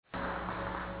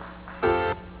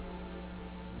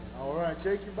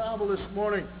Take your Bible this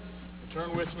morning.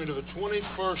 Turn with me to the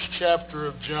 21st chapter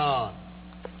of John.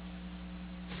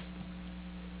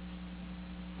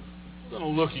 We're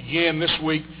going to look again this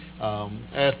week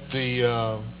at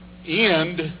the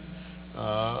end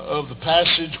of the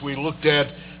passage we looked at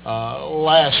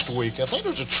last week. I think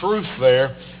there's a truth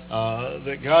there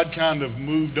that God kind of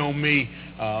moved on me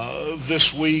this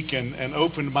week and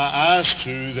opened my eyes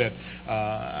to that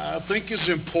I think is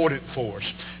important for us.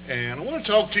 And I want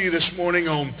to talk to you this morning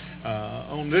on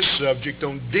this subject,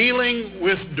 on dealing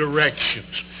with directions.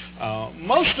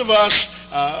 Most of us,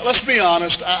 let's be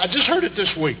honest, I just heard it this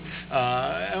week,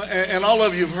 and all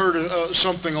of you have heard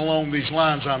something along these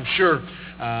lines, I'm sure.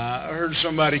 I heard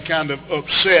somebody kind of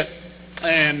upset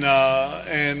and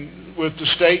with the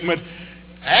statement,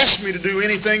 ask me to do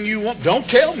anything you want, don't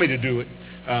tell me to do it.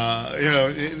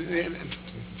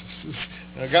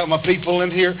 I got my people in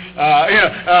here.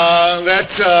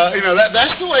 That's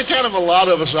the way kind of a lot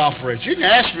of us operate. You can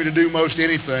ask me to do most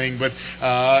anything, but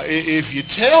if you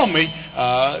tell me,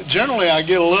 generally I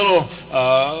get a little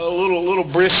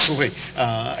bristly,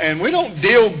 and we don't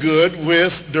deal good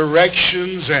with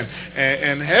directions,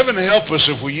 and heaven help us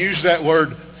if we use that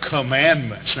word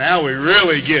commandments. Now we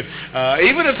really get,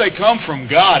 even if they come from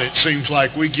God, it seems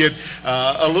like we get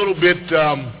a little bit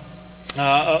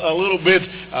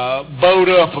bowed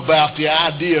up about the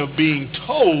idea of being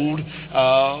told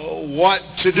what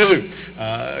to do.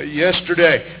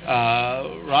 Yesterday,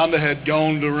 Rhonda had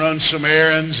gone to run some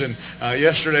errands, and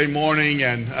yesterday morning,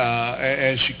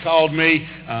 and she called me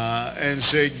and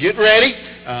said, "Get ready.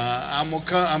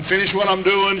 I'm finished what I'm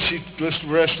doing." She listed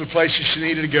the rest of the places she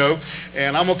needed to go,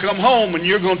 and I'm gonna come home, and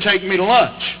you're gonna take me to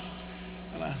lunch.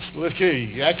 And I said, "Look here,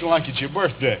 you're acting like it's your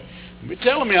birthday. You're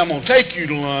telling me I'm going to take you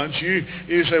to lunch. You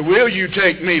say, will you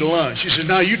take me to lunch?" She says,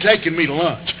 "No, you taking me to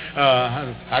lunch."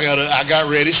 I got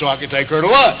ready so I could take her to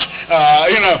lunch.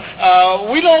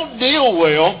 We don't deal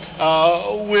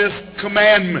well with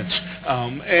commandments.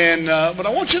 But I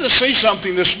want you to see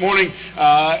something this morning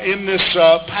in this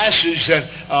passage that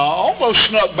almost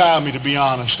snuck by me, to be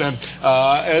honest. And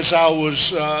as I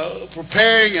was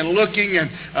preparing and looking and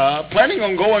planning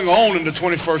on going on in the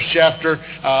 21st chapter,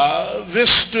 this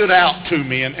stood out to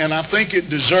me, and I think it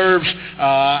deserves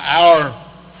our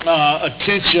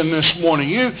attention this morning.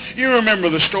 You remember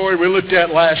the story we looked at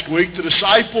last week. The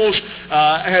disciples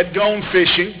had gone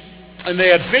fishing, and they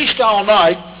had fished all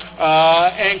night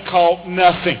and caught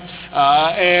nothing.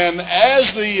 And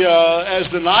as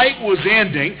the night was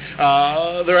ending,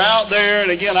 they're out there,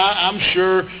 and again, I'm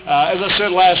sure, as I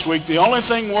said last week, the only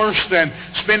thing worse than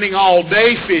spending all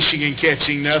day fishing and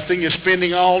catching nothing is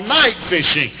spending all night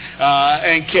fishing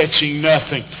and catching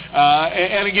nothing.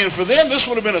 And again, for them, this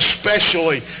would have been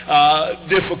especially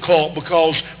difficult,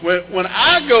 because when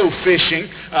I go fishing,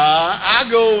 I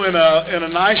go in a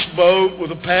nice boat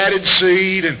with a padded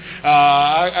seat, and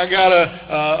I got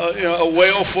a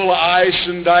well full of ice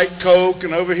and Diet Coke,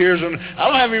 and over here's I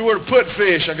don't have anywhere to put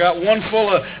fish. I got one full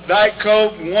of Diet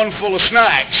Coke and one full of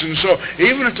snacks, and so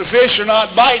even if the fish are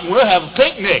not biting, we'll have a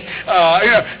picnic.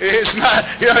 It's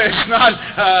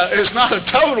not a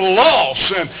total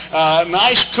loss. And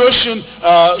nice cushion,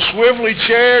 swivelly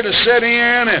chair to sit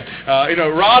in, and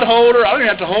rod holder. I don't even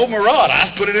have to hold my rod.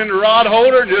 I put it in the rod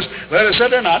holder and just let it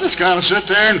sit there, and I just kind of sit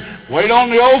there and wait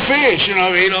on the old fish, and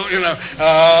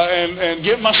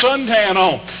get my suntan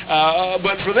on.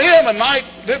 But for them, a night,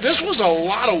 this was a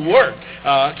lot of work.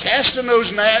 Casting those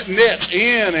nets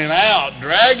in and out,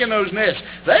 dragging those nets.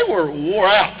 They were wore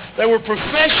out. They were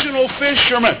professional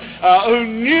fishermen who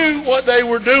knew what they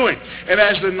were doing. And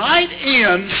as the night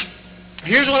ends,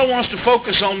 here's what I want us to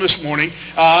focus on this morning.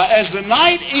 As the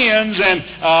night ends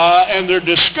and they're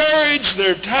discouraged,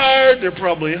 they're tired, they're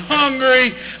probably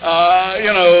hungry,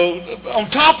 on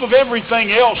top of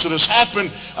everything else that has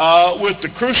happened with the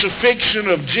crucifixion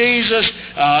of Jesus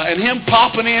and him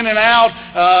popping in and out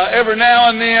every now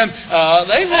and then,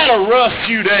 they've had a rough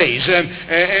few days.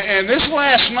 And this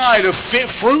last night of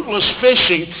fruitless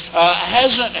fishing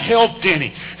hasn't helped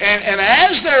any. And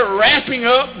as they're wrapping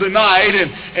up the night,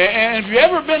 and if you've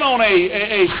ever been on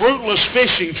a fruitless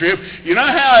fishing trip, you know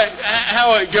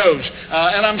how it goes.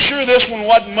 And I'm sure this one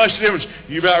wasn't much difference.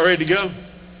 You about ready to go?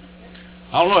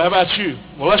 I don't know. How about you?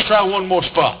 Well, let's try one more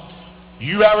spot.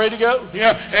 You about ready to go?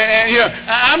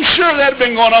 I'm sure that had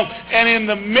been going on. And in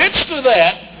the midst of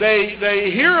that,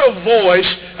 they hear a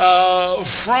voice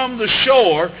from the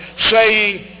shore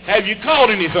saying, "Have you caught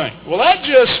anything?" Well, that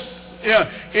just...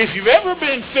 if you've ever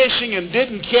been fishing and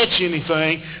didn't catch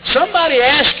anything, somebody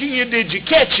asking you, "Did you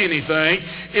catch anything?"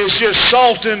 is just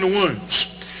salt in the wounds.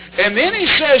 And then he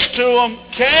says to them,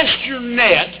 "Cast your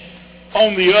net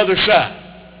on the other side."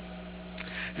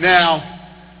 Now,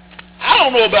 I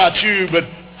don't know about you, but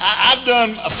I've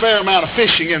done a fair amount of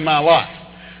fishing in my life.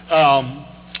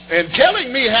 And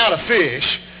telling me how to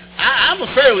fish, I'm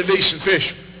a fairly decent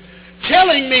fisherman.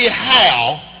 Telling me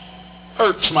how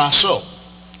hurts my soul.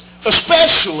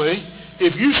 Especially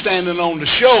if you're standing on the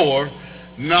shore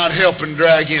not helping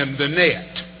drag in the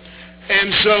net.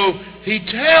 And so he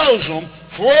tells them,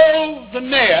 throw the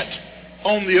net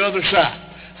on the other side.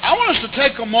 I want us to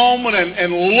take a moment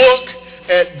and look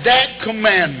at that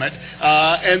commandment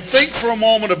and think for a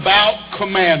moment about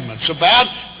commandments, about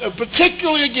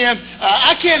particularly again,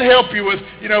 I can't help you with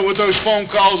those phone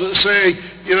calls that say,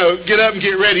 get up and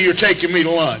get ready, you're taking me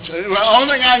to lunch. The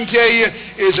only thing I can tell you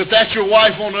is if that's your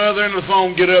wife on the other end of the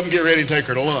phone, get up and get ready and take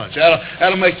her to lunch.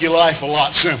 That'll make your life a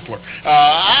lot simpler.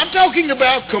 I'm talking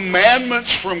about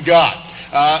commandments from God.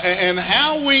 And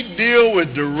how we deal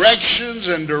with directions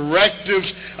and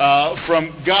directives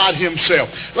from God himself.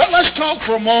 Let's talk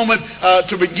for a moment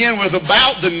to begin with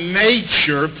about the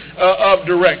nature of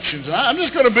directions. And I'm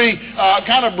just going to be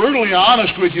kind of brutally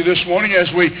honest with you this morning as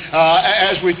we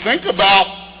think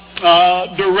about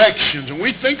directions, and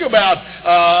we think about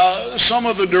some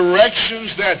of the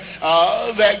directions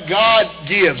that God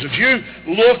gives. If you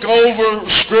look over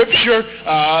Scripture,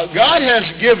 God has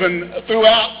given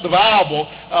throughout the Bible,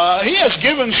 he has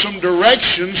given some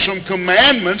directions, some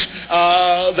commandments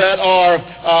that are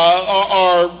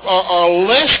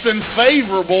less than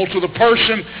favorable to the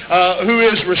person who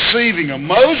is receiving them.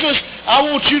 Moses, I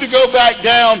want you to go back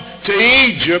down to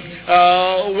Egypt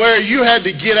where you had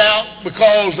to get out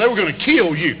because they were going to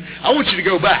kill you. I want you to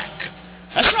go back.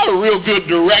 That's not a real good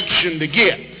direction to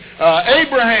get.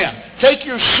 Abraham, take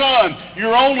your son,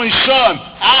 your only son,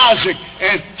 Isaac,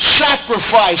 and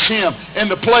sacrifice him in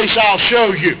the place I'll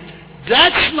show you.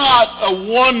 That's not a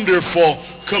wonderful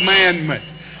commandment.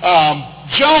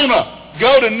 Jonah,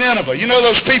 go to Nineveh. You know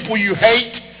those people you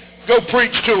hate? Go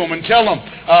preach to them and tell them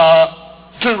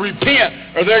to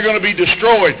repent or they're going to be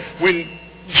destroyed. When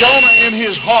Jonah in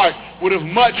his heart would have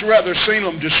much rather seen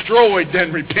them destroyed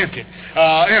than repented.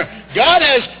 God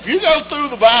has, if you go through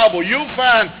the Bible, you'll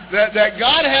find that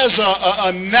God has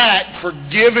a knack for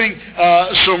giving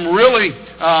some really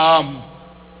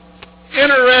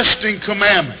interesting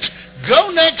commandments. Go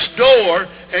next door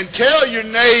and tell your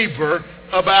neighbor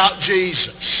about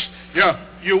Jesus.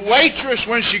 Your waitress,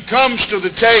 when she comes to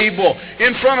the table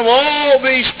in front of all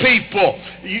these people,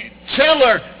 you tell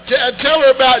her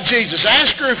about Jesus.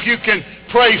 Ask her if you can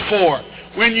pray for her.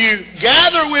 When you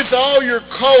gather with all your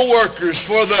co-workers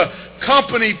for the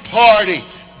company party,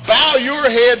 bow your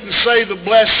head and say the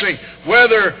blessing,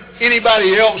 whether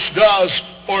anybody else does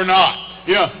or not.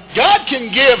 God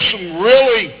can give some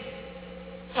really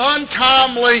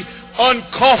untimely,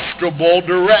 uncomfortable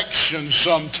directions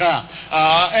sometimes.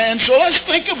 And so let's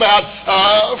think about,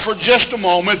 for just a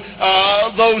moment,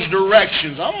 those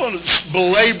directions. I don't want to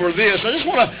belabor this. I just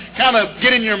want to kind of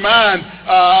get in your mind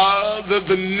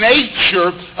the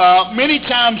nature, many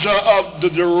times, of the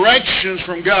directions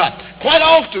from God. Quite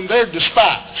often they're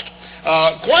despised.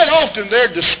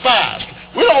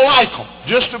 We don't like them.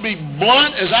 Just to be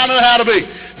blunt as I know how to be.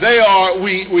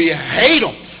 We hate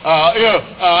them.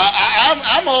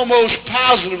 I'm almost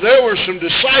positive there were some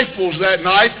disciples that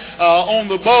night on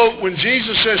the boat when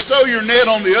Jesus says, throw your net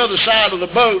on the other side of the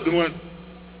boat, and went,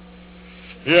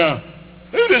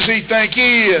 who does he think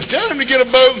he is? Tell him to get a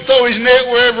boat and throw his net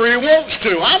wherever he wants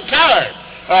to. I'm tired.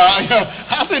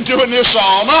 I've been doing this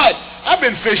all night. I've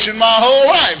been fishing my whole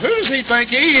life. Who does he think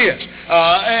he is?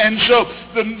 And so,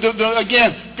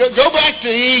 again, go back to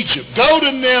Egypt. Go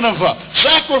to Nineveh.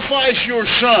 Sacrifice your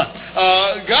son.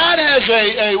 God has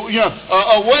a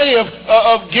way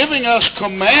of giving us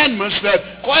commandments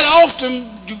that quite often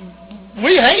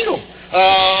we hate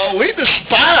them. We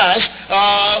despise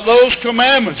those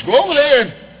commandments. Go over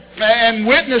there and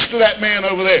witness to that man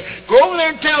over there. Go over there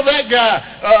and tell that guy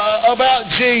about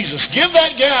Jesus. Give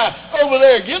that guy over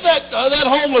there. Give that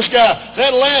homeless guy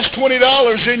that last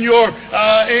 $20 in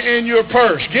your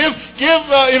purse. Give that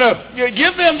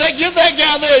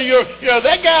guy there,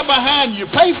 that guy behind you.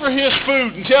 Pay for his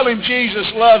food and tell him Jesus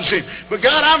loves him. But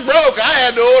God, I'm broke. I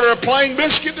had to order a plain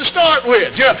biscuit to start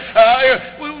with.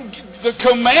 The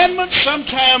commandments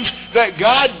sometimes that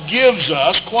God gives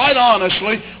us, quite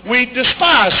honestly, we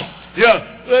despise them.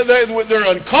 They're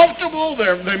uncomfortable.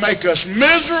 They make us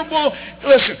miserable.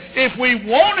 Listen, if we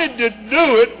wanted to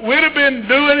do it, we'd have been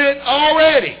doing it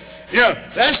already.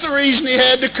 That's the reason he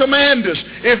had to command us.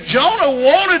 If Jonah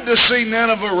wanted to see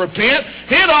Nineveh repent,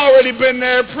 he'd already been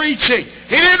there preaching.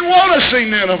 He didn't want to see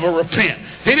Nineveh repent.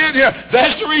 He didn't.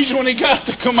 That's the reason when he got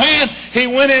the command, he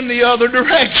went in the other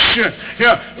direction.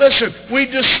 Listen, we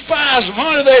despise them.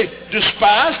 How are they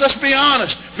despised? Let's be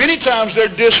honest. Many times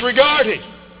they're disregarded.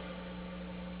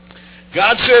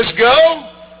 God says go,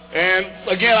 and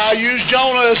again, I'll use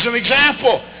Jonah as an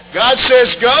example. God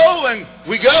says go, and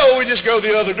we just go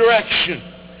the other direction.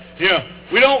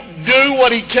 We don't do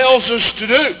what he tells us to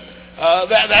do.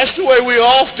 That's the way we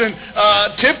often,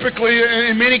 typically,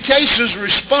 in many cases,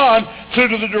 respond to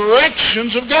the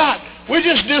directions of God. We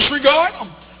just disregard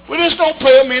them. We just don't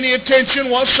pay them any attention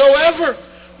whatsoever.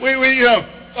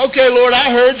 Okay, Lord,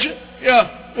 I heard you.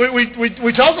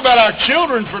 We talk about our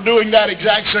children for doing that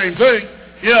exact same thing.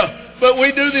 But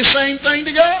we do the same thing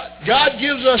to God. God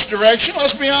gives us direction.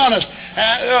 Let's be honest.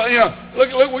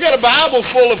 Look, we got a Bible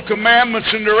full of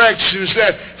commandments and directions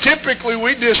that typically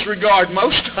we disregard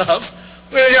most of.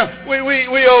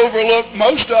 We overlook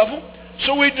most of them.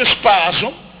 So we despise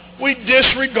them. We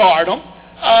disregard them.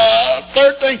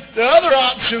 Third thing, the other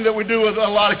option that we do with a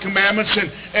lot of commandments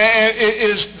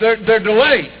is they're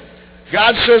delayed.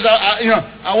 God says,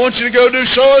 I want you to go do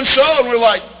so and so, and we're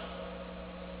like,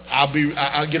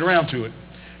 I'll get around to it.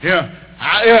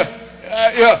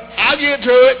 I'll get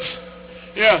to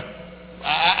it.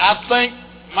 I think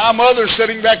my mother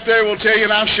sitting back there will tell you,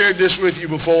 and I've shared this with you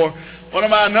before, one of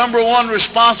my number one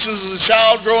responses as a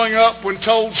child growing up when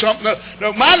told something,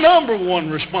 my number one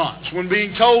response when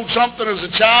being told something as a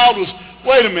child was,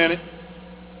 wait a minute.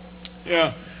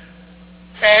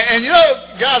 And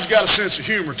God's got a sense of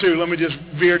humor too. Let me just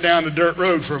veer down the dirt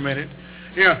road for a minute.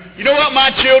 You know what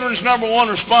my children's number one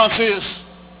response is?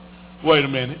 Wait a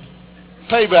minute.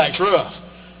 Payback's rough.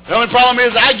 The only problem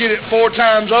is I get it 4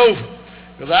 times over.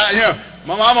 Because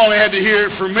my mom only had to hear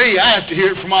it from me. I have to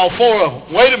hear it from all 4 of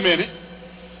them. Wait a minute.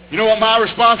 You know what my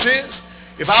response is?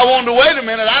 If I wanted to wait a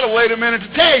minute, I'd have waited a minute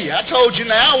to tell you. I told you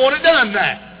now, I want it done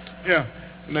now.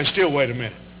 And they still wait a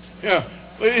minute.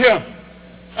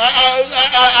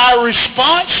 Our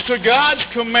response to God's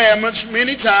commandments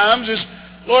many times is,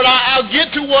 Lord, I'll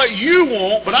get to what you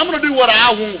want, but I'm going to do what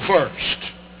I want first.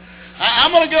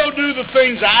 I'm going to go do the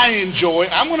things I enjoy.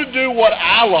 I'm going to do what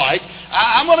I like.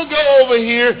 I'm going to go over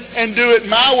here and do it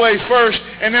my way first,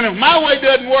 and then if my way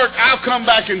doesn't work, I'll come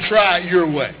back and try it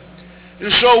your way.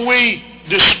 And so we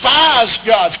despise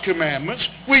God's commandments.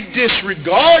 We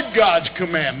disregard God's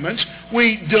commandments.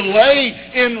 We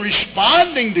delay in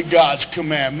responding to God's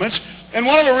commandments. And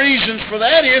one of the reasons for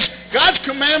that is God's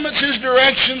commandments, his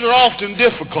directions are often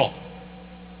difficult.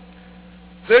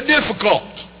 They're difficult.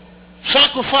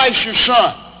 Sacrifice your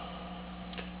son.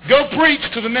 Go preach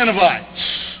to the Ninevites.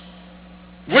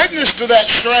 Witness to that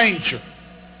stranger.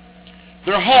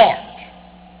 They're hard.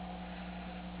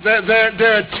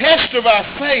 They're a test of our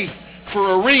faith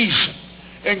for a reason.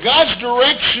 And God's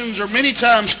directions are many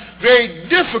times very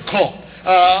difficult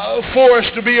for us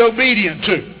to be obedient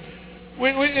to.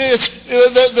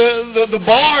 The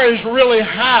bar is really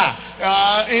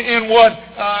high in what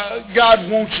God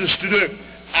wants us to do.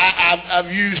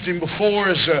 I've used him before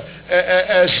as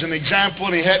an example,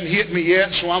 and he hadn't hit me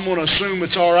yet, so I'm going to assume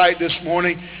it's all right this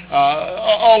morning.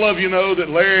 All of you know that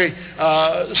Larry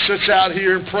sits out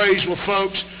here and prays with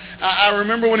folks. I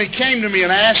remember when he came to me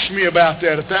and asked me about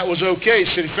that, if that was okay.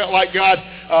 He said he felt like God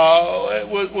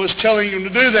was telling him to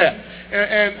do that.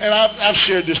 And I've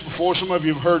shared this before. Some of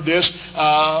you have heard this.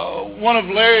 One of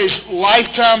Larry's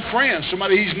lifetime friends,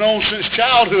 somebody he's known since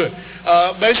childhood,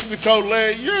 basically told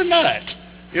Larry, "You're a nut.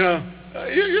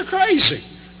 You're crazy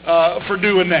for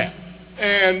doing that."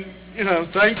 And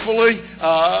thankfully,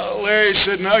 Larry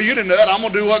said, "No, you're a nut. I'm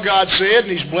going to do what God said,"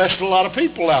 and he's blessed a lot of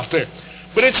people out there.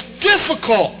 But it's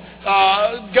difficult.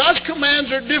 God's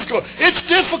commands are difficult. It's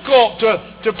difficult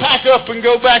to pack up and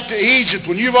go back to Egypt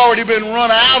when you've already been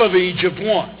run out of Egypt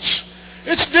once.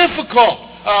 It's difficult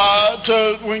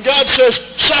when God says,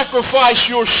 sacrifice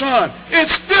your son.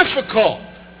 It's difficult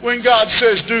when God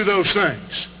says, do those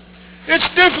things. It's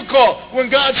difficult when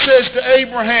God says to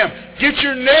Abraham, get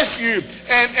your nephew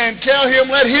and tell him,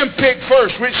 let him pick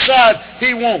first which side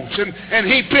he wants. And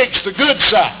he picks the good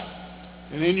side.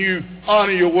 And then you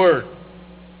honor your word.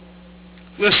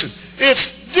 Listen, it's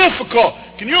difficult.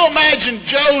 Can you imagine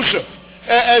Joseph,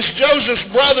 as Joseph's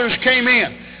brothers came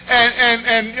in,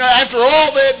 and after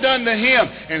all they had done to him,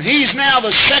 and he's now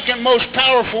the second most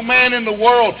powerful man in the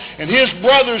world, and his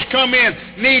brothers come in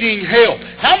needing help.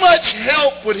 How much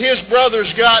help would his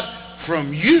brothers got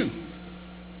from you?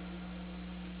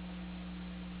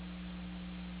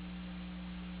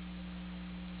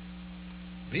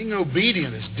 Being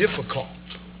obedient is difficult.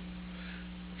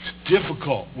 It's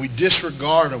difficult. We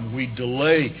disregard them. We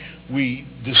delay. We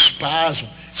despise them.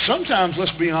 Sometimes,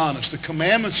 let's be honest, the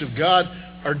commandments of God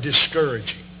are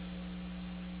discouraging.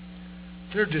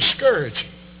 They're discouraging.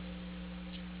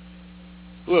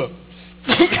 Look,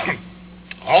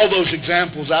 all those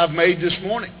examples I've made this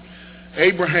morning,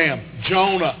 Abraham,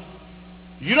 Jonah,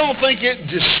 you don't think it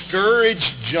discouraged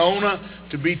Jonah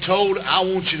to be told, I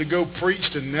want you to go preach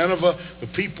to Nineveh, the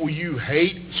people you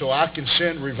hate, so I can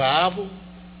send revival?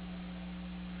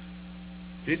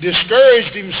 It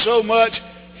discouraged him so much,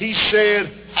 he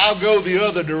said, I'll go the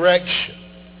other direction.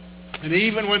 And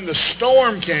even when the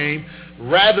storm came,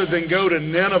 rather than go to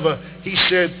Nineveh, he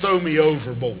said, throw me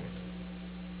overboard.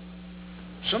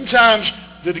 Sometimes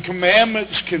the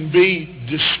commandments can be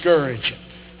discouraging.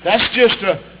 That's just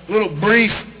a little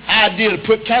brief idea to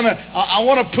put I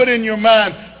want to put in your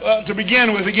mind, to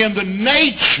begin with, again, the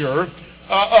nature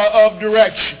of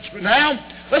directions. But now,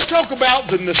 let's talk about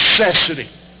the necessity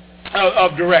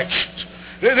of directions.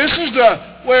 This is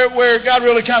where God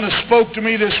really kind of spoke to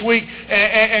me this week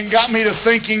and got me to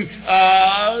thinking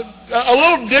a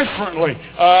little differently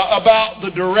about the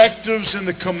directives and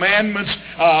the commandments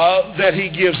that he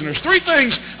gives. And there's three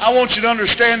things I want you to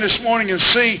understand this morning and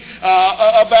see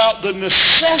about the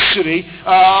necessity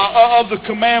of the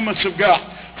commandments of God.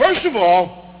 First of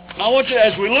all, I want you,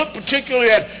 as we look particularly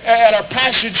at our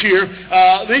passage here,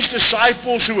 these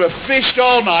disciples who have fished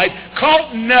all night,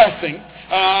 caught nothing.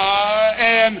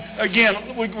 And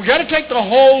again, we got to take the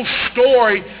whole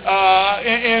story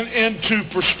into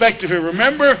perspective here.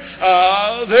 Remember,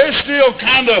 they're still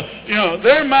kind of,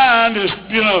 their mind is,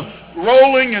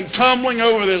 rolling and tumbling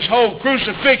over this whole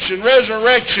crucifixion,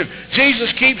 resurrection.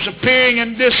 Jesus keeps appearing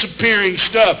and disappearing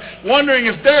stuff, wondering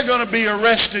if they're going to be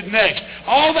arrested next.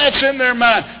 All that's in their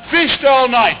mind. Fished all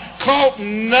night, caught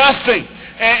nothing.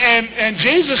 And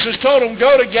Jesus has told them,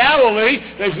 go to Galilee.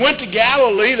 They've went to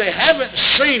Galilee. They haven't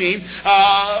seen him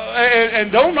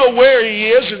and don't know where he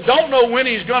is and don't know when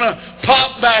he's going to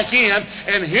pop back in.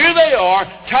 And here they are,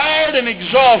 tired and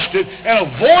exhausted, and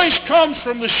a voice comes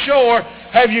from the shore,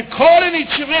 have you caught any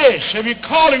fish? Have you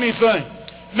caught anything?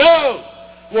 No.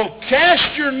 Well,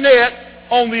 cast your net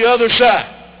on the other side.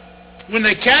 When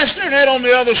they cast their net on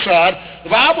the other side, the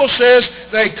Bible says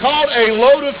they caught a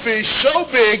load of fish so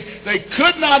big they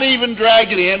could not even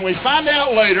drag it in. We find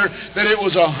out later that it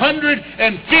was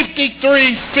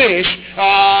 153 fish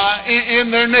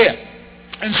in their net.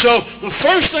 And so the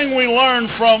first thing we learn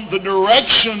from the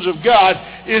directions of God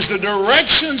is the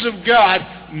directions of God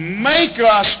make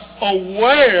us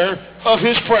aware of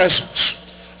his presence.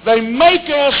 They make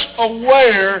us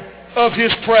aware of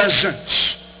his presence.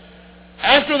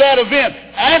 After that event,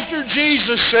 after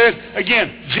Jesus said,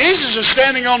 again, Jesus is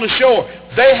standing on the shore.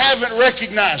 They haven't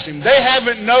recognized him. They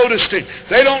haven't noticed him.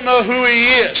 They don't know who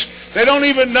he is. They don't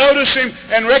even notice him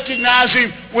and recognize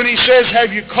him when he says,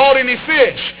 have you caught any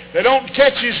fish? They don't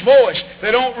catch his voice. They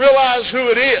don't realize who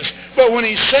it is. But when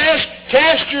he says,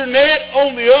 cast your net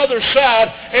on the other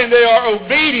side, and they are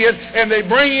obedient, and they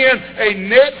bring in a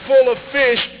net full of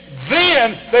fish,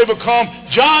 then they become,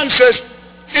 John says,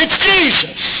 it's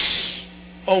Jesus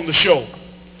on the shore.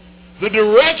 The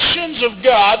directions of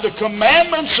God, the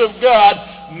commandments of God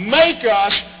make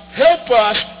us, help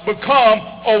us become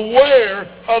aware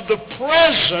of the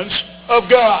presence of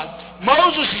God.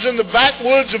 Moses is in the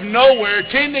backwoods of nowhere,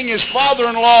 tending his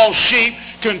father-in-law's sheep,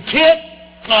 content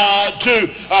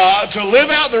to live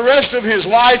out the rest of his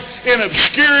life in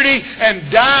obscurity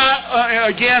and die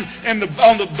again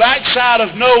on the backside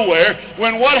of nowhere,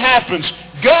 when what happens?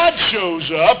 God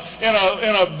shows up in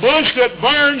a bush that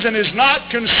burns and is not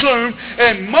consumed,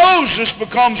 and Moses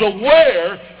becomes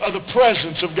aware of the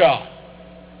presence of God.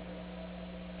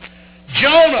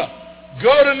 Jonah,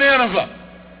 go to Nineveh.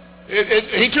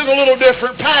 He took a little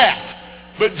different path,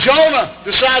 but Jonah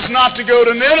decides not to go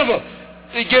to Nineveh.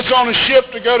 He gets on a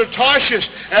ship to go to Tarshish,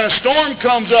 and a storm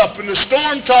comes up, and the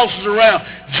storm tosses around.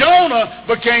 Jonah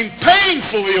became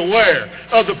painfully aware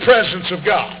of the presence of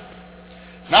God.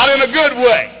 Not in a good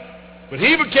way, but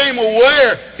he became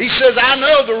aware. He says, I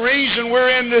know the reason we're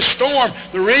in this storm,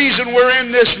 the reason we're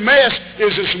in this mess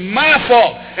is it's my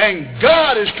fault, and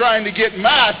God is trying to get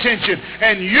my attention,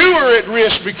 and you are at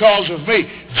risk because of me.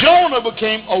 Jonah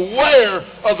became aware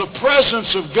of the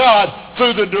presence of God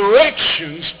through the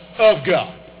directions of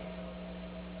God.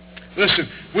 Listen,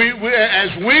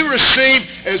 as we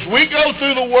go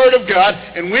through the Word of God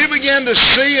and we begin to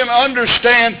see and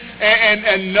understand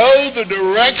and know the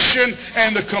direction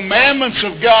and the commandments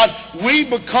of God, we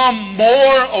become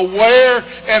more aware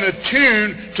and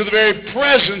attuned to the very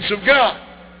presence of God.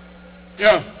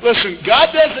 Listen,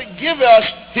 God doesn't give us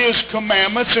his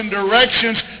commandments and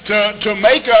directions to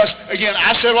make us, again,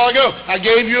 I said a while ago, I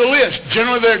gave you a list.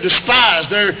 Generally they're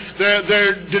despised,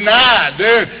 they're denied,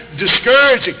 they're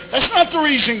discouraging. That's not the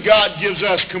reason God gives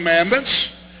us commandments.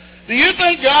 Do you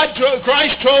think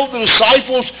Christ told the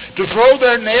disciples to throw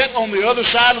their net on the other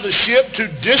side of the ship to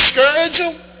discourage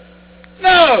them?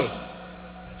 No.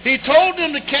 He told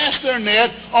them to cast their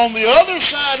net on the other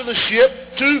side of the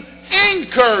ship to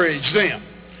encourage them,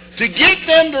 to get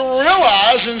them to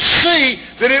realize and see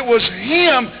that it was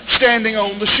Him standing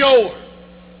on the shore.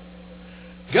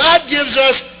 God gives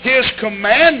us His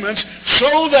commandments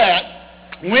so that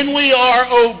when we are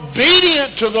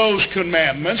obedient to those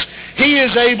commandments, He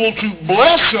is able to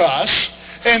bless us,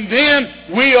 and then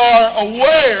we are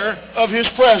aware of His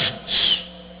presence.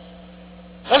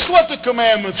 That's what the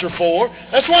commandments are for.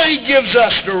 That's why He gives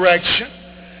us direction.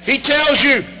 He tells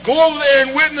you, go over there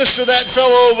and witness to that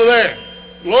fellow over there.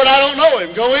 Lord, I don't know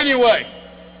him. Go anyway.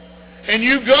 And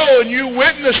you go and you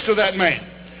witness to that man,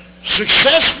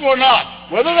 successful or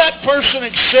not, whether that person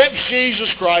accepts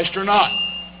Jesus Christ or not.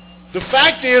 The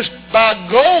fact is, by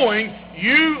going,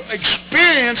 you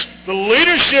experience the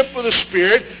leadership of the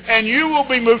Spirit, and you will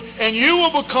be moved, and you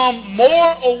will become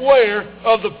more aware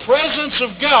of the presence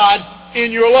of God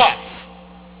in your life.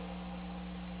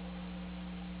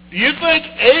 Do you think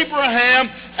Abraham,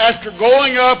 after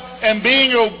going up and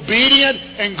being obedient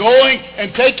and going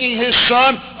and taking his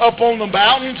son up on the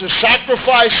mountain to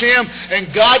sacrifice him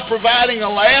and God providing a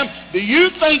lamb, do you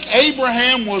think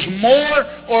Abraham was more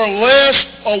or less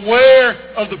aware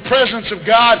of the presence of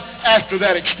God after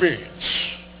that experience?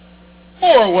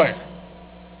 More aware.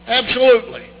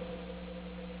 Absolutely.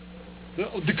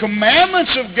 The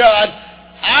commandments of God,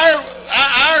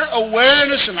 our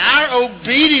awareness and our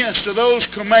obedience to those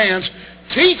commands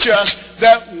teach us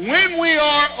that when we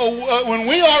are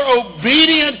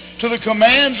obedient to the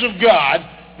commands of God,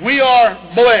 we are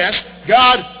blessed.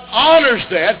 God honors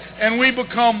that, and we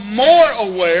become more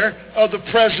aware of the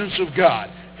presence of God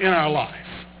in our life.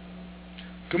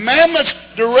 Commandments,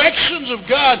 directions of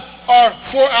God are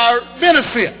for our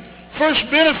benefit. First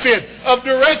benefit of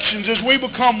directions is we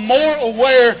become more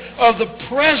aware of the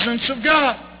presence of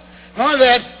God. Not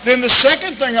that, then the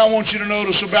second thing I want you to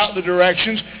notice about the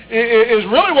directions is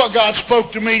really what God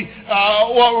spoke to me.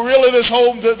 What really this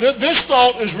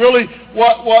thought is really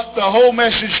what the whole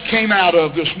message came out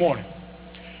of this morning.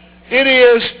 It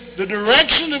is the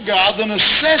direction of God, the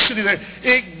necessity that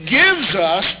it gives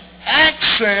us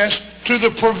access to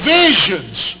the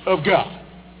provisions of God.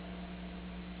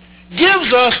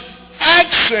 Gives us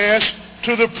access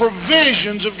to the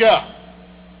provisions of God.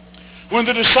 When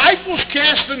the disciples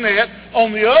cast the net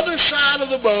on the other side of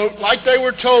the boat, like they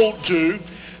were told to,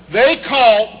 they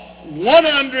caught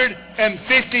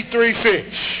 153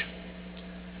 fish.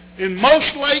 In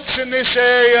most lakes in this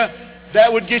area,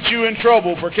 that would get you in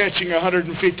trouble for catching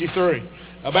 153.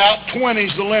 About 20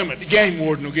 is the limit. The game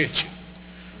warden will get you.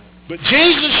 But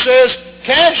Jesus says,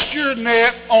 cast your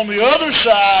net on the other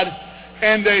side,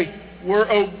 and they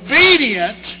were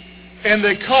obedient, and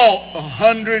they caught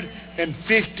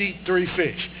 153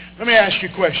 fish. Let me ask you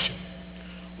a question.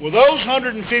 Were those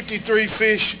 153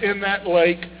 fish in that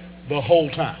lake the whole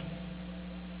time?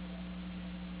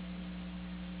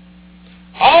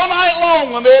 All night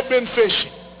long when they had been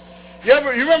fishing. You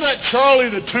remember that Charlie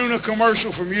the tuna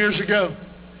commercial from years ago?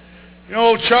 You know,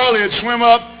 old Charlie would swim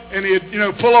up and he'd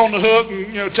pull on the hook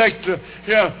and take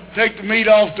the meat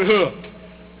off the hook.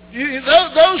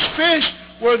 Those fish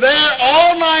were there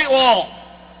all night long,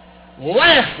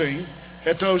 laughing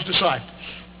at those disciples.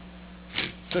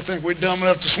 They think we're dumb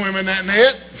enough to swim in that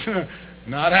net?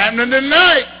 Not happening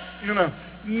tonight.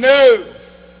 No.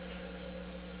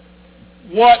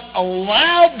 What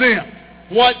allowed them,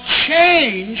 what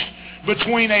changed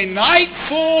between a night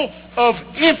full of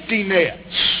empty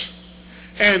nets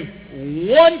and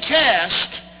one cast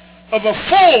of a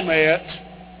full net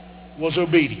was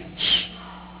obedience.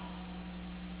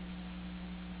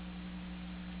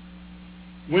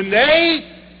 When they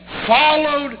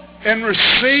followed and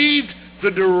received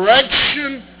the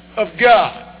direction of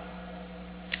God,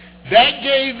 that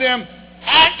gave them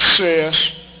access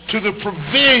to the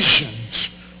provisions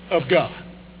of God.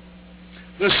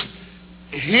 Listen,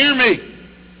 hear me.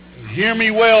 Hear me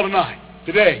well tonight,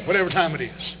 today, whatever time it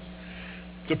is.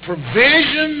 The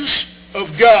provisions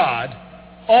of God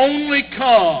only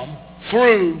come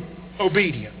through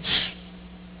obedience.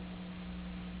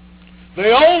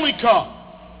 They only come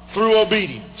through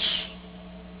obedience.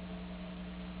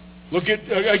 Look at,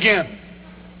 again,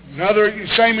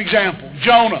 same example.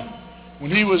 Jonah,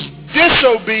 when he was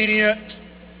disobedient,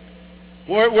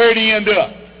 where did he end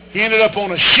up? He ended up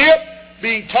on a ship,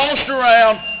 being tossed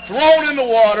around, thrown in the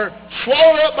water,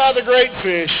 swallowed up by the great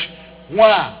fish.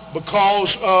 Why?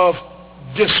 Because of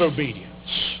disobedience.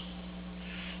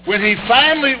 When he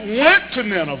finally went to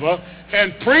Nineveh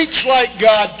and preach like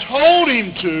God told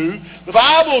him to, the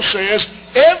Bible says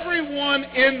everyone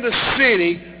in the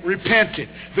city repented.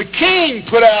 The king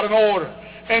put out an order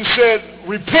and said,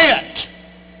 repent.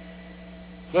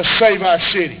 Let's save our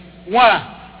city.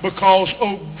 Why? Because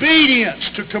obedience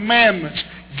to commandments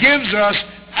gives us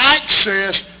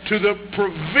access to the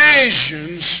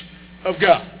provisions of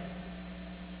God.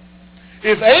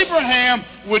 If Abraham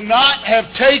would not have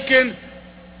taken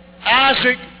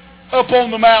Isaac up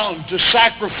on the mountain to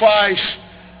sacrifice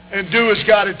and do as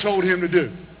God had told him to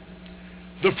do,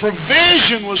 the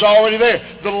provision was already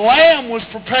there. The lamb was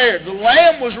prepared. The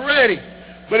lamb was ready.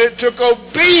 But it took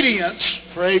obedience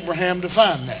for Abraham to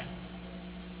find that.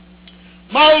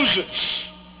 Moses,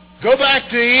 go back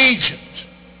to Egypt.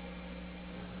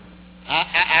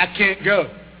 I can't go.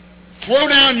 Throw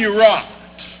down your rod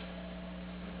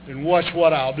and watch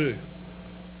what I'll do.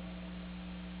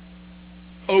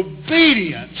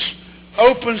 Obedience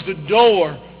opens the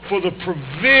door for the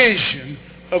provision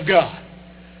of God.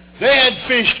 They had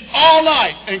fished all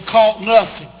night and caught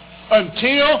nothing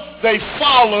until they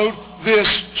followed this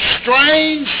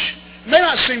strange, may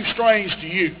not seem strange to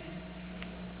you,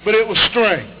 but it was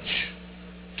strange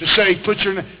to say, put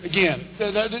your net, again,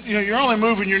 you're only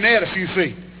moving your net a few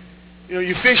feet.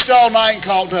 You fished all night and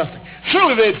caught nothing.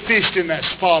 Surely they'd fished in that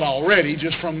spot already,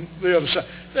 just from the other side.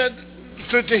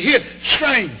 To hit,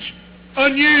 strange,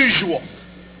 unusual,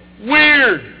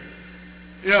 weird.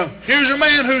 Here's a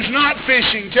man who's not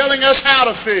fishing telling us how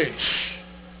to fish.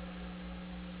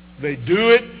 They do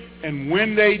it, and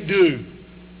when they do,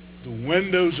 the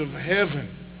windows of heaven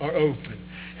are open,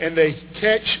 and they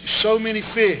catch so many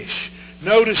fish.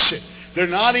 Notice it. They're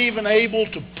not even able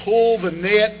to pull the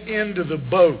net into the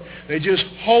boat. They just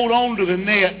hold on to the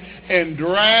net and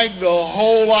drag the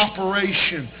whole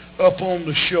operation up on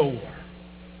the shore.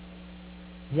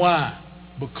 Why?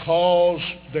 Because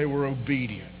they were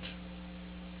obedient.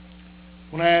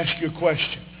 I want to ask you a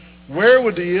question. Where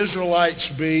would the Israelites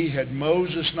be had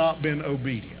Moses not been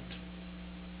obedient?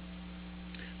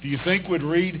 Do you think we'd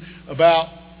read about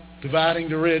dividing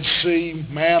the Red Sea,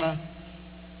 manna?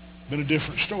 Been a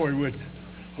different story, wouldn't it?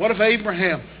 What if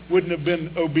Abraham wouldn't have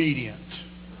been obedient?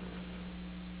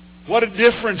 What a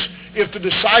difference if the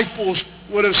disciples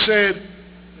would have said,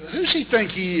 who's he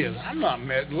think he is? I'm not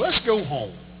mad. Let's go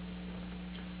home.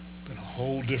 Been a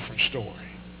whole different story.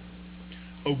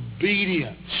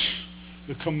 Obedience.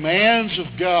 The commands of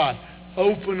God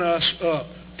open us up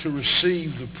to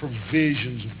receive the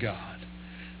provisions of God.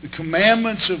 The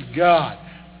commandments of God,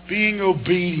 being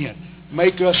obedient,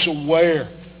 make us aware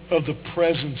of the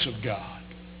presence of God.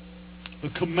 The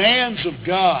commands of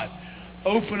God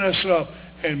open us up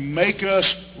and make us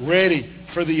ready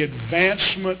for the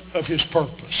advancement of His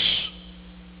purpose.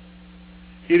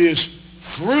 It is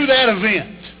through that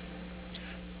event.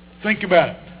 Think about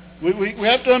it. We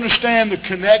have to understand the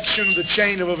connection of the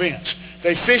chain of events.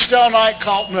 They fished all night,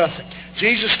 caught nothing.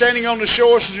 Jesus standing on the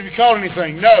shore says, have you caught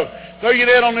anything? No. Throw your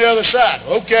net on the other side.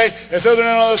 Okay, they throw their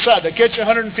net on the other side. They catch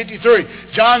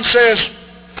 153. John says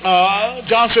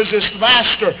it's the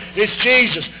Master. It's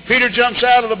Jesus. Peter jumps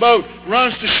out of the boat,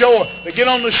 runs to shore. They get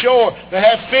on the shore. They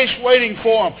have fish waiting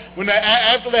for them.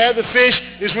 After they have the fish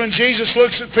is when Jesus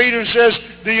looks at Peter and says,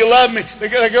 do you love me? They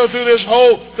go through this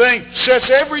whole thing, sets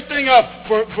everything up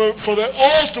for the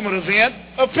ultimate event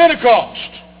of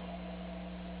Pentecost.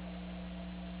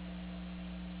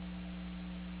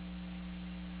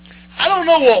 I don't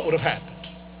know what would have happened.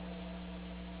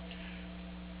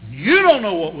 You don't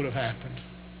know what would have happened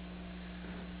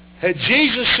had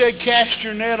Jesus said, cast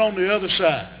your net on the other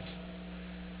side,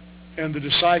 and the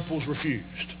disciples refused.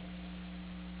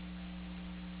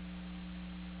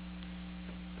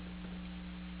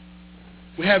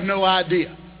 We have no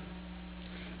idea.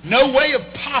 No way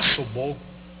possible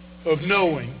of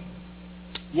knowing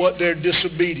what their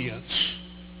disobedience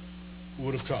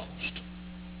would have caused.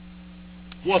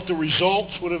 What the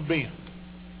results would have been.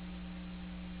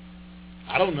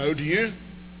 I don't know, do you?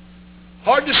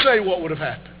 Hard to say what would have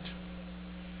happened.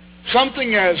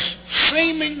 Something as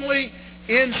seemingly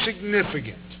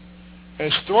insignificant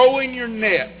as throwing your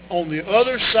net on the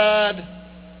other side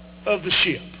of the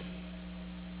ship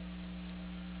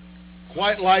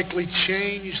quite likely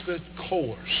changed the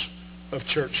course of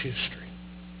church history.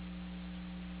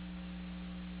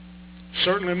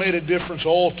 Certainly made a difference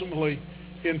ultimately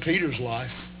in Peter's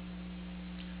life.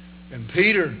 And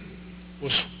Peter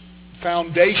was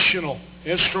foundational,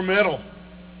 instrumental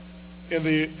in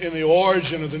the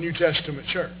origin of the New Testament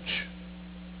church.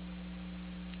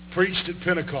 Preached at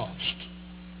Pentecost.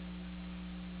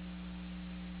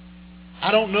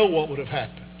 I don't know what would have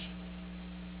happened.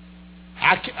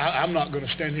 I'm not going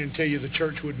to stand here and tell you the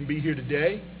church wouldn't be here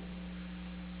today.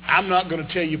 I'm not going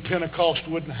to tell you Pentecost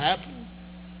wouldn't happen.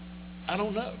 I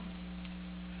don't know.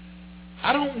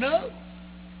 I don't know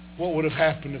what would have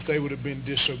happened if they would have been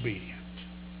disobedient.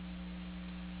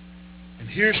 And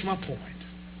here's my point.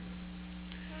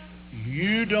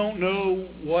 You don't know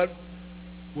what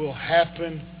will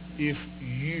happen if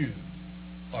you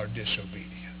are disobedient.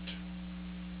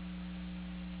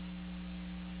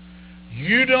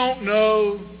 You don't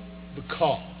know the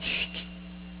cost.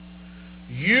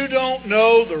 You don't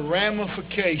know the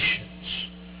ramifications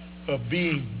of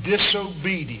being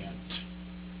disobedient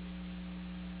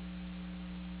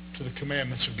to the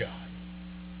commandments of God.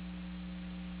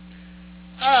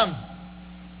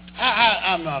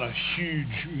 I'm not a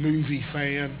huge movie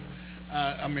fan.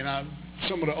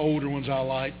 Some of the older ones I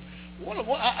like.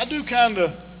 I do kind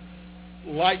of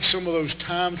like some of those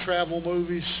time travel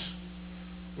movies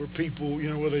where people,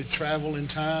 where they travel in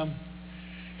time.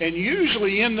 And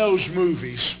usually in those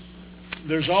movies,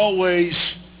 there's always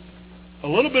a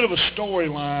little bit of a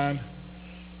storyline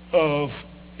of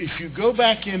if you go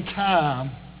back in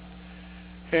time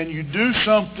and you do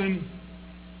something,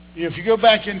 if you go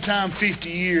back in time 50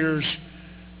 years,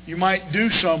 you might do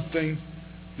something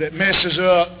that messes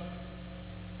up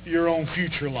your own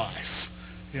future life.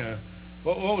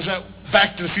 What was that?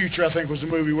 Back to the Future, I think, was the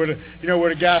movie where the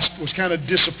guy was kind of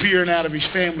disappearing out of his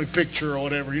family picture or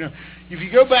whatever. If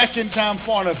you go back in time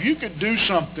far enough, you could do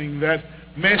something that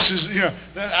messes.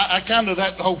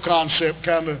 That whole concept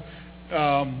kind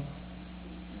of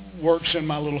works in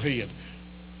my little head.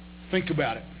 Think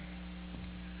about it.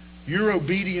 Your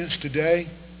obedience today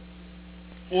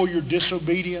or your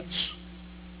disobedience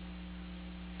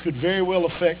could very well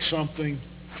affect something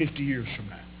 50 years from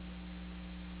now.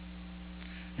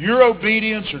 Your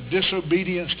obedience or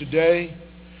disobedience today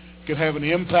could have an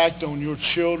impact on your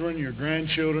children, your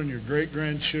grandchildren, your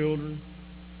great-grandchildren.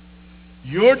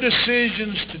 Your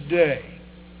decisions today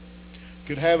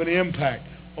could have an impact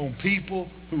on people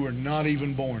who are not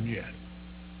even born yet.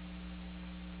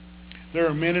 There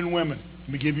are men and women. Let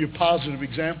me give you a positive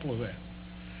example of that.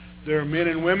 There are men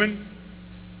and women,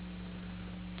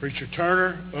 Preacher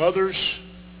Turner, others,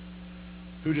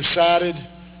 who decided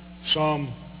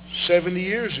some 70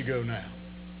 years ago now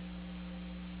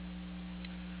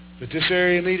that this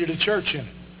area needed a church in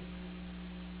it.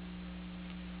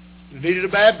 It needed a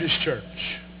Baptist church.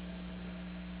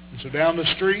 And so down the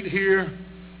street here,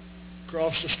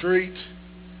 across the street,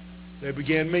 they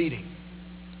began meeting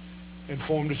and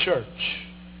formed a church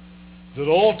that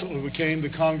ultimately became the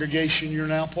congregation you're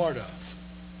now part of.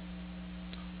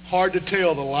 Hard to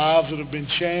tell the lives that have been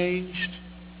changed,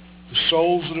 the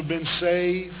souls that have been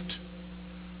saved,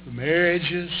 the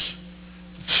marriages,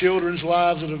 the children's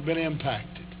lives that have been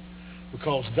impacted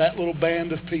because that little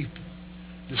band of people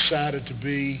decided to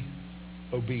be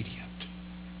obedient.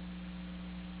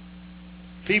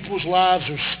 People's lives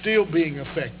are still being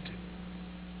affected,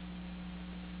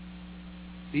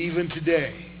 even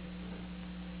today,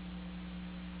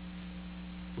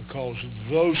 because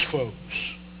those folks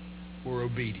were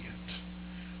obedient.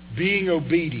 Being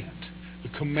obedient, the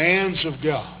commands of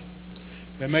God,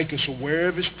 they make us aware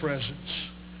of His presence.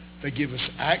 They give us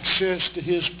access to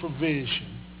His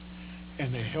provision.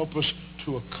 And they help us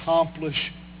to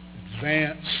accomplish,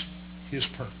 advance His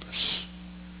purpose.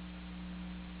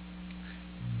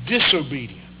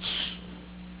 Disobedience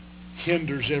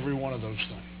hinders every one of those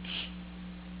things.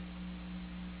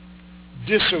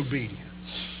 Disobedience.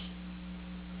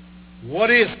 What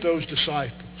if those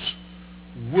disciples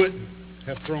wouldn't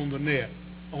have thrown the net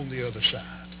on the other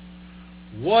side?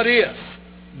 What if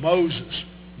Moses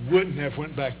wouldn't have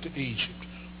went back to Egypt?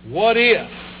 What if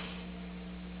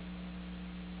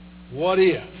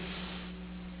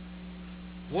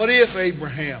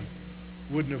Abraham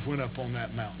wouldn't have went up on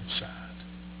that mountainside?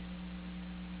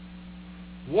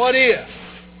 What if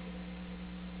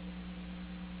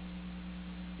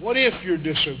you're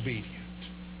disobedient?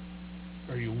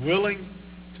 Are you willing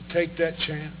to take that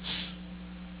chance?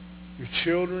 Your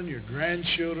children, your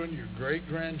grandchildren, your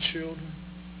great-grandchildren,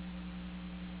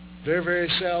 their very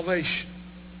salvation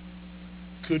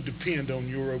could depend on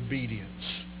your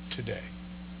obedience today.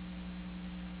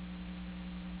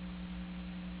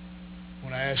 I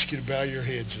want to ask you to bow your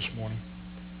heads this morning.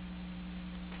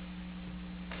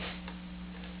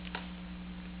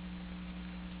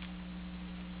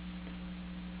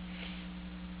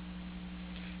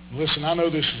 Listen, I know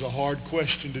this is a hard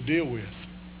question to deal with.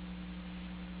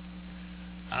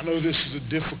 I know this is a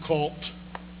difficult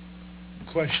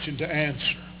question to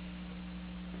answer.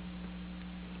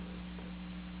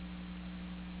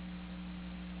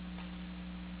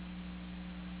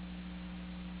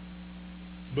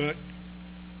 But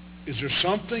is there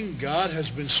something God has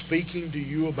been speaking to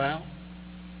you about?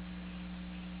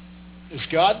 Has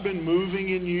God been moving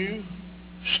in you,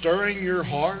 stirring your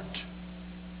heart?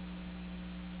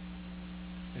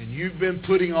 And you've been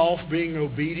putting off being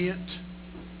obedient?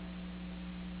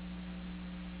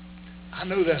 I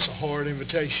know that's a hard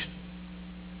invitation.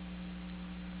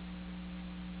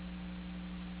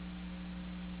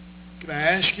 Can I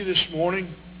ask you this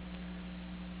morning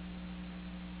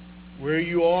where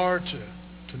you are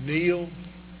to kneel?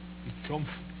 You come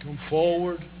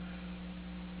forward.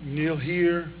 Kneel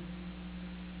here.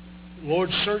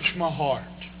 Lord, search my heart.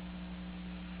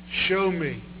 Show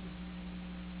me.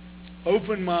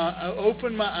 Open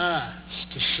my eyes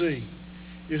to see.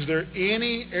 Is there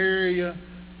any area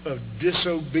of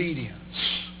disobedience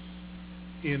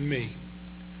in me?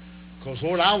 Because,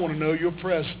 Lord, I want to know your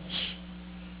presence.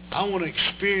 I want to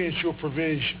experience your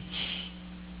provisions.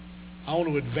 I want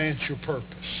to advance your purpose.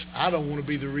 I don't want to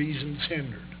be the reason it's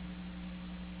hindered.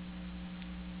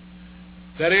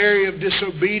 That area of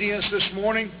disobedience this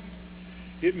morning,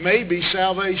 it may be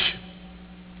salvation.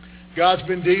 God's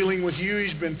been dealing with you.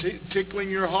 He's been tickling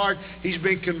your heart. He's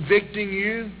been convicting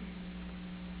you.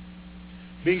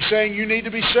 Being saying you need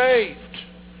to be saved.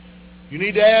 You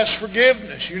need to ask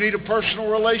forgiveness. You need a personal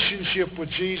relationship with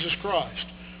Jesus Christ.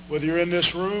 Whether you're in this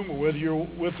room or whether you're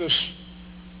with us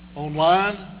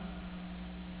online,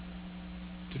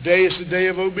 today is the day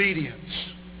of obedience.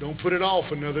 Don't put it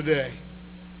off another day.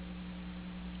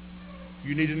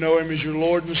 You need to know him as your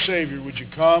Lord and Savior. Would you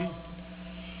come?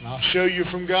 And I'll show you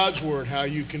from God's Word how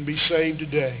you can be saved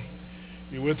today.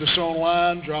 You're with us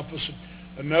online, drop us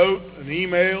a note, an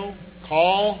email,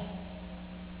 call.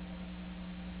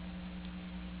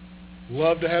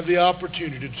 Love to have the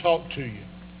opportunity to talk to you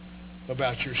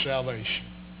about your salvation.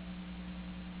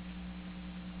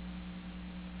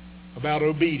 About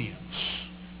obedience.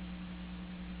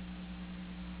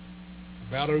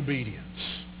 About obedience.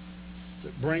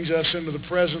 That brings us into the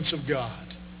presence of God.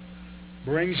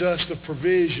 Brings us the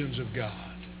provisions of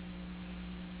God.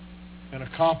 And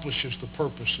accomplishes the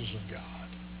purposes of God.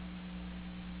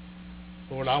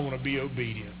 Lord, I want to be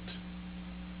obedient.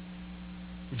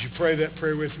 Would you pray that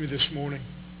prayer with me this morning?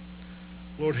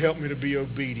 Lord, help me to be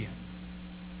obedient.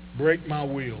 Break my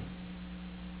will.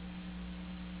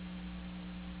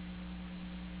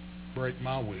 Break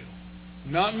my will.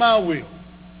 Not my will,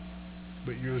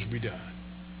 but yours be done.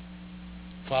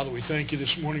 Father, we thank you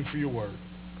this morning for your word.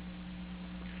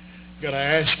 God, I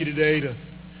ask you today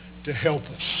to help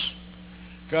us.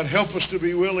 God, help us to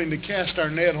be willing to cast our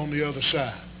net on the other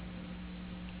side.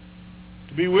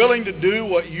 To be willing to do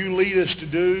what you lead us to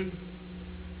do.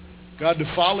 God,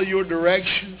 to follow your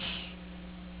directions.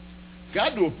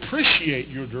 God, to appreciate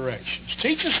your directions.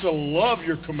 Teach us to love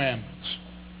your commandments.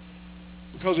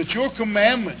 Because it's your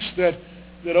commandments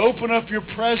that open up your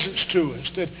presence to us,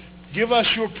 that give us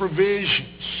your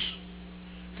provisions.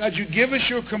 God, you give us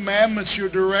your commandments, your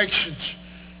directions,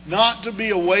 not to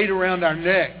be a weight around our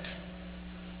neck,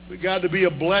 but God, to be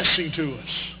a blessing to us.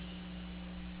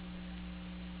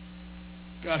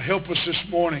 God, help us this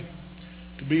morning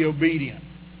to be obedient.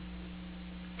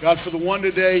 God, for the one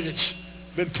today that's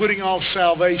been putting off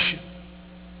salvation,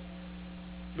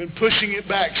 been pushing it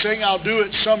back, saying, I'll do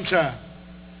it sometime.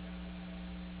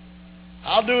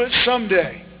 I'll do it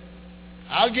someday.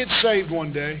 I'll get saved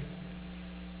one day.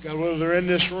 God, whether they're in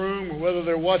this room or whether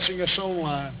they're watching us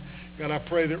online, God, I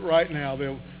pray that right now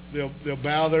they'll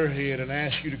bow their head and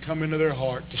ask you to come into their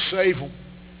heart, to save them,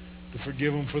 to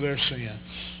forgive them for their sins.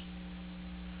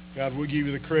 God, we'll give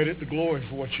you the credit, the glory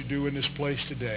for what you do in this place today.